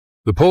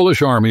The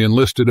Polish army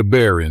enlisted a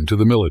bear into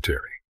the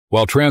military.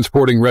 While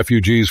transporting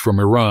refugees from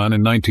Iran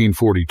in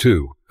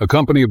 1942, a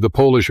company of the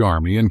Polish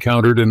army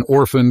encountered an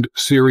orphaned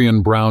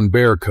Syrian brown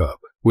bear cub,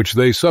 which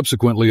they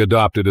subsequently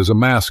adopted as a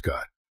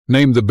mascot.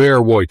 Named the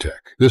bear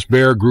Wojtek, this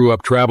bear grew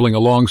up traveling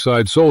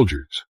alongside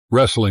soldiers,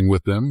 wrestling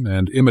with them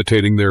and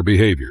imitating their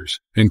behaviors,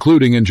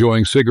 including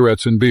enjoying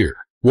cigarettes and beer.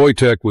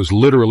 Wojtek was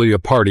literally a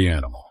party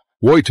animal.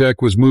 Wojtek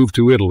was moved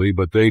to Italy,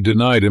 but they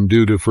denied him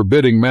due to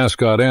forbidding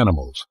mascot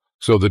animals,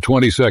 so the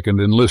 22nd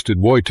enlisted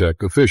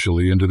Wojtek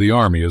officially into the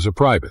army as a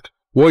private.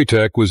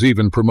 Wojtek was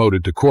even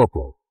promoted to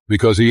corporal,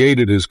 because he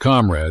aided his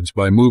comrades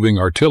by moving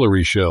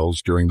artillery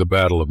shells during the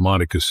Battle of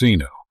Monte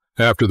Cassino.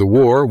 After the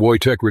war,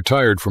 Wojtek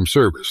retired from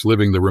service,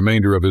 living the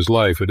remainder of his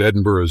life at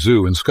Edinburgh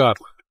Zoo in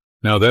Scotland.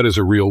 Now that is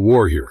a real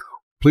war hero.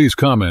 Please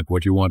comment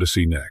what you want to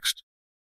see next.